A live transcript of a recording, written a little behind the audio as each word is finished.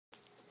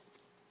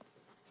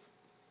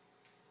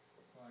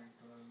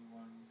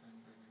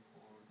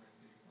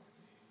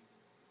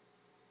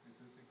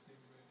is 16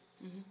 bits.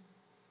 Mm-hmm.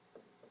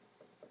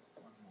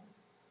 One more.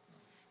 No.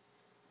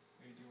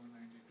 81,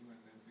 92,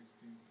 and then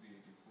 16,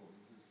 384.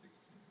 This is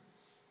 16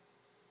 bits.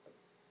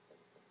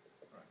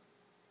 Right.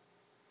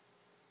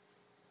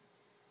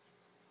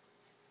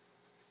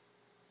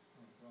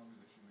 Oh, probably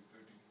there should be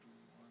 32,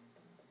 1,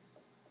 2,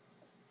 3,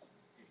 4,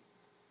 5, 6, 7, 8.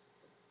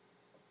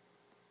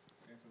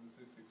 Okay, so this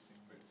is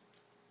 16 bits.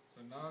 So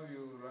now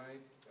you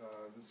write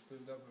this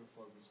filled up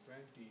for this 20.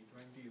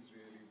 20 is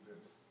really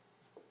this,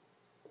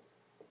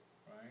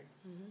 right?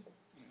 Mm-hmm.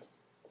 Yeah.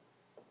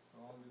 So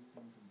all these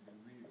things will be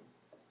 0.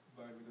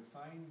 But with a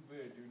signed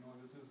bit, you know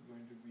this is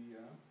going to be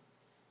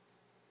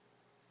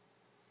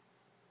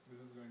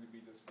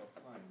just for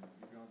sign.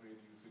 You cannot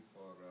really use it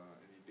for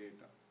any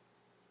data,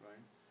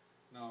 right?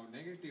 Now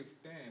negative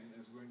 10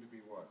 is going to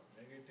be what?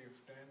 Negative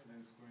 10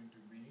 is going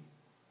to be,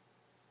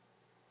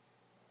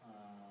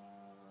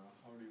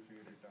 how do you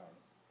figure it out?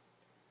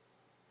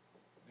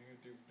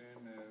 Negative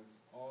 10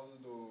 is all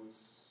those,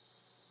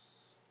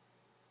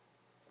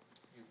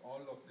 if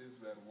all of these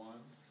were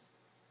ones,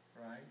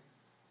 right?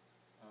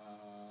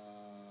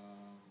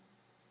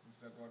 Is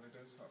that what it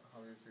is?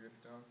 How you figure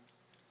it out?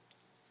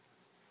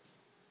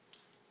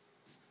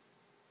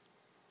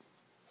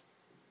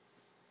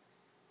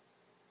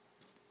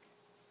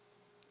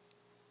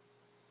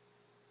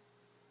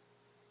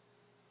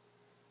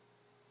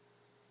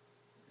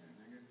 Okay,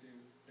 negative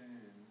 10.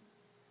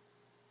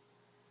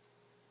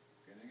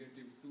 Okay,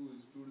 negative 2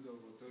 is 2 to the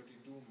power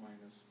 32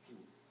 minus 2.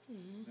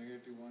 Mm-hmm.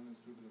 Negative 1 is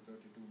 2 to the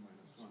 32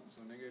 minus 1.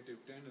 So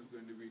negative 10 is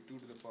going to be 2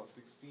 to the power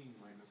 16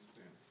 minus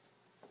 10.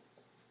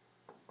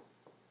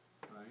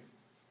 Right?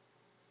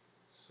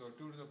 So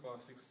 2 to the power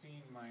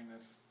 16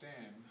 minus 10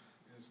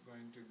 is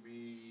going to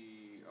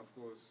be, of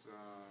course,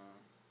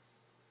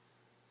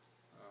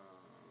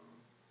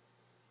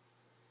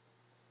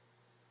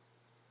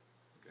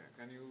 okay,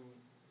 can you,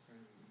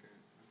 okay,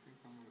 I think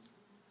someone is,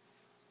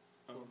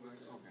 Oh, okay,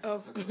 okay. Oh.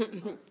 that's okay,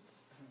 fine.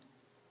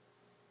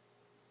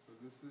 So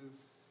this is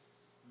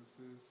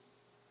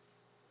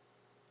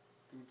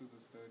 2 to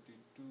the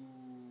 32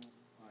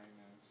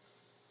 minus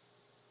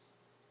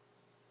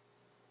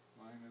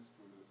 2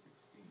 to the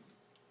 16.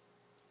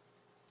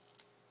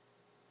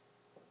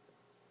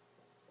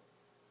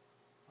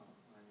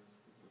 Minus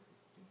 2 to the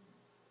 15.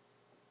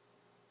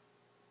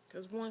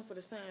 Because one for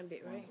the sign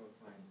bit, right? 1 for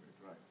sign bit,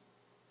 right.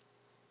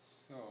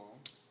 So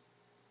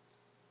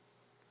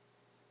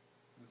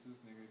this is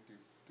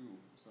negative 2.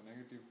 So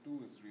negative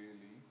 2 is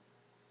really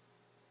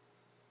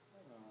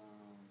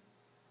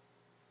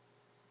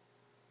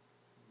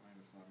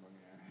minus not going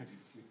to add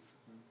obviously.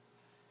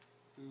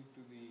 2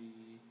 to the,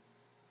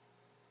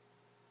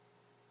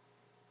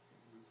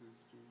 this is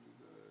 2 to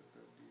the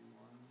 31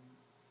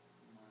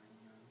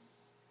 minus,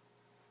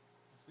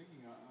 I was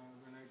thinking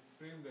when I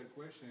frame that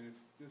question,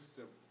 it's just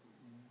a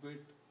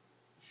bit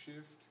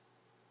shift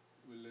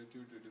will let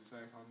you to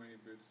decide how many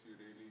bits you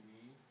really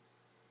need.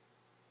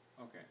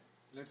 Okay,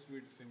 let's do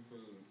it a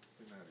simple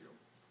scenario.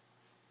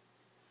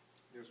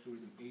 Just do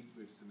it in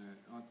 8-bit scenario,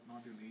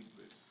 not in 8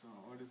 bits. So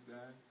what is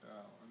that?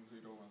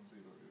 1010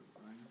 is,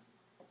 right?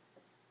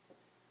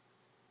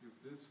 If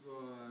this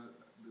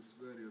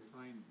were your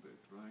signed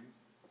bit, right?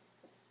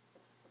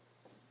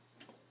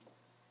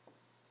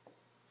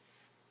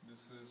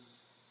 This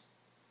is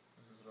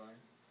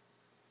right.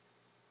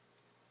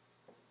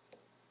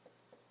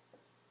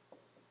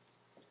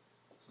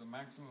 So the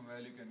maximum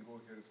value can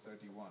go here is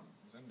 31,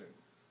 isn't it?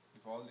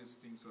 If all these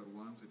things are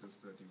ones, it is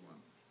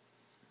 31.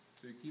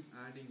 So you keep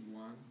adding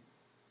 1,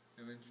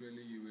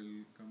 eventually you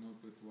will come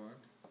up with what?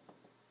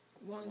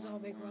 One's all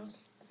big rows.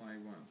 5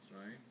 ones,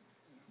 right?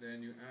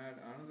 Then you add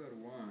another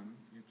 1,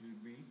 it will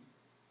be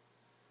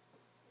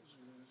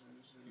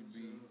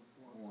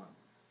 1.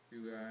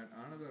 You add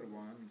another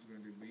 1, it's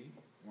going to be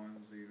 1,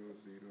 0,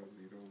 0,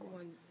 0, 1.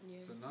 One,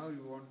 yeah. So now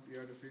you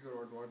have to figure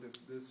out what is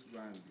this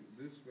value.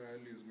 This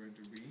value is going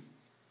to be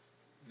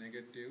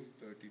negative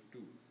 32.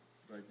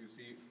 Right, you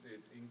see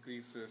it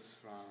increases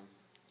from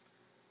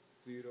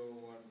 0,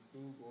 1,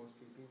 2 goes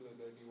to 2 to the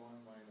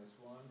 31 minus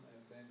 1 and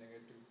then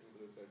negative 2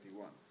 to the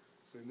 31.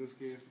 So in this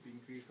case it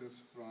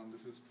increases from,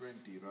 this is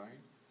 20, right?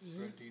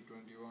 Mm-hmm.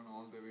 20, 21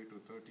 all the way to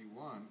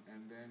 31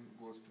 and then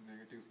goes to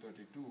negative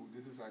 32.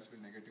 This is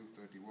actually negative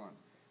 31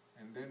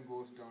 and then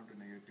goes down to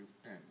negative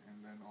 10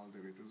 and then all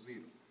the way to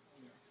 0.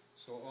 Yeah.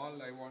 So all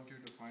I want you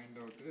to find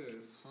out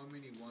is how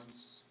many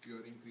ones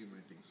you are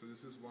incrementing. So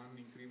this is 1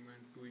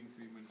 increment, 2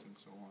 increments and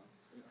so on.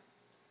 Yeah.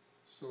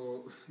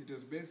 So it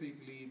is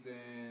basically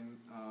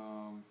then,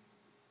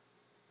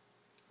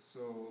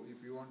 so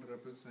if you want to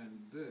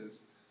represent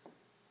this,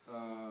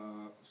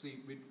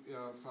 see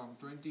from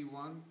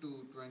 21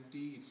 to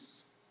 20,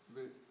 it's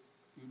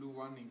you do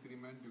 1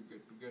 increment, you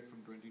get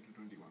from 20 to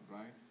 21,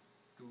 right?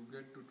 To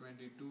get to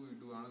 22, you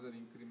do another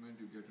increment,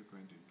 you get to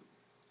 22.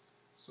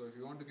 So if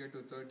you want to get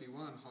to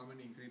 31, how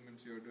many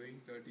increments you are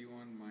doing?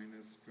 31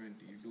 minus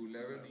 20. You do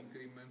 11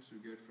 increments, you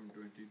get from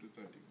 20 to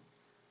 31.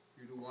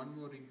 You do one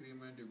more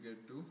increment, you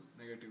get to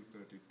negative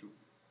 32,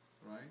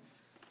 right?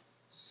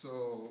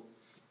 So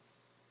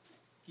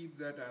keep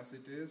that as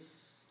it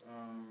is.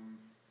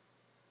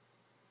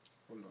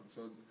 hold on.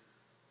 So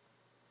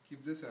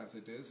keep this as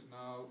it is.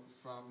 Now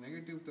from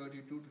negative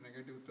 32 to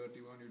negative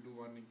 31, you do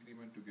one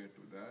increment to get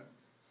to that.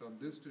 From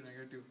this to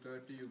negative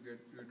 30, you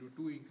do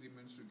two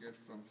increments to get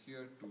from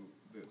here to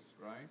this,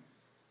 right?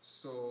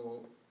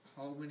 So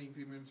how many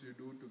increments you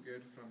do to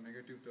get from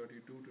negative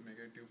 32 to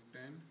negative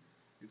 10?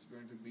 It's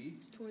going to be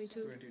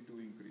 22. 22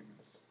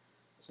 increments.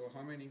 So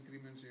how many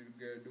increments you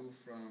do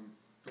from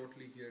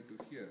totally here to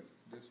here?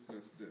 This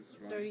plus this,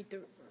 right? 33.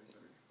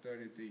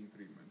 33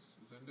 increments,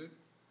 isn't it?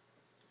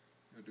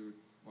 You have to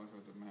watch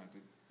out the math.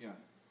 Yeah,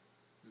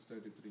 just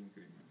 33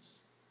 increments.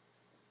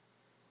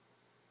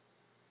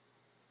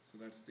 So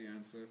that's the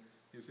answer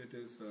if it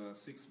is a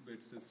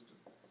 6-bit system.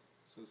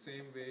 So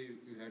same way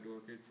you had to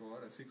work it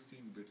for a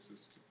 16-bit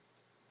system.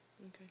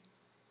 Okay.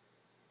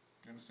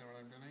 Understand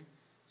what I'm doing?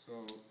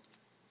 So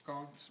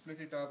split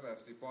it up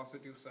as the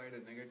positive side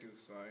and negative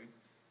side.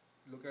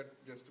 Look at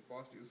just the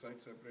positive side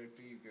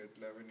separately, you get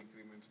 11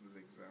 increments in this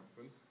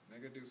example.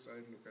 Negative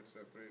side, look at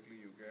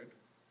separately, you get,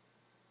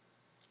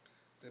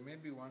 there may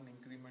be one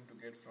increment to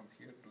get from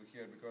here to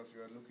here because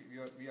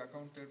we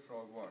accounted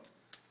for what?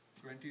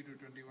 20 to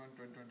 21,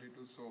 20,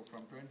 22, so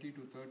from 20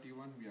 to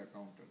 31 we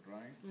accounted,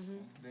 right?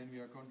 Then we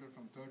accounted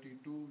from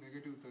 32,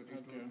 negative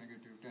 32 to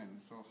negative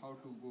 10. So how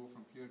to go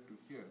from here to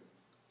here?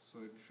 So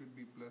it should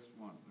be plus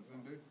 1,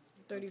 isn't it?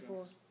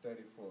 34.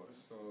 34.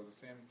 So the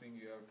same thing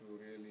you have to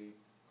really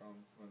count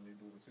when you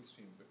do the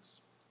 16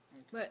 bits.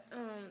 But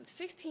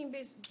 16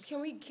 bits, can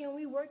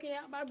we work it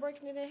out by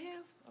breaking it in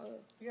half?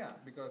 Yeah,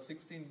 because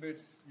 16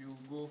 bits you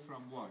go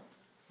from what?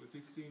 With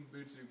 16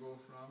 bits you go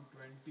from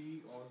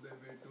 20 all the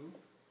way to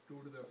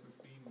 2 to the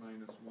 15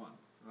 minus 1,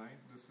 right?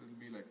 This will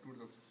be like 2 to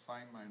the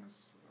 5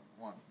 minus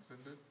 1,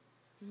 isn't it?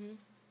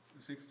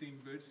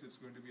 16 bits,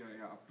 it's going to be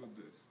up to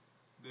this.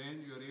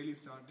 Then you're really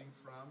starting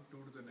from 2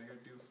 to the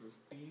negative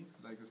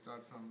 15, like you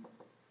start from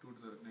 2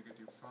 to the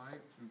negative 5,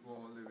 you go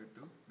all the way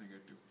to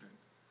negative 10.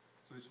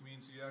 So which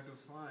means you have to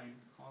find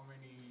how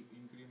many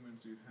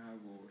increments you have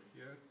over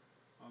here,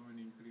 how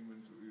many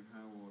increments you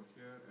have over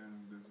here,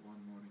 and there's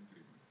one more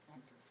increment.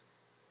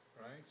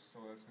 Right, so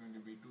it's going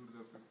to be 2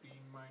 to the 15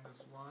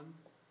 minus 1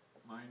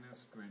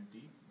 minus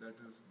 20, that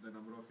is the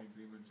number of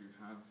increments you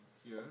have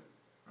here,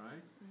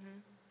 right?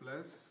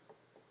 Plus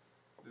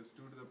this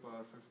 2 to the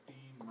power 15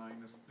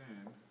 minus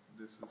 10,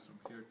 this is from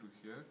here to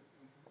here,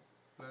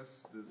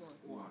 plus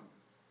this 1.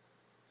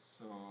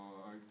 So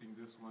I think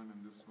this one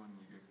and this one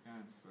will get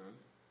cancelled.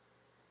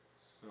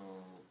 So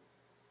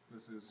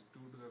this is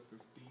 2 to the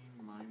 15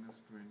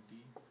 minus 20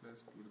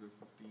 plus 2 to the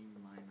 15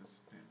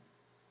 minus 10.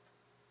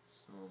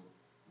 So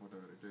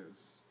whatever it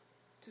is.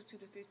 2 to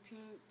the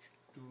 15th.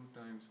 2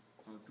 times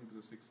 2 to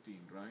the 16,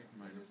 right?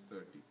 Minus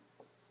 30.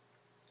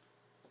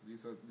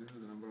 So this is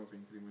the number of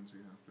increments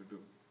you have to do.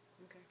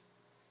 Okay.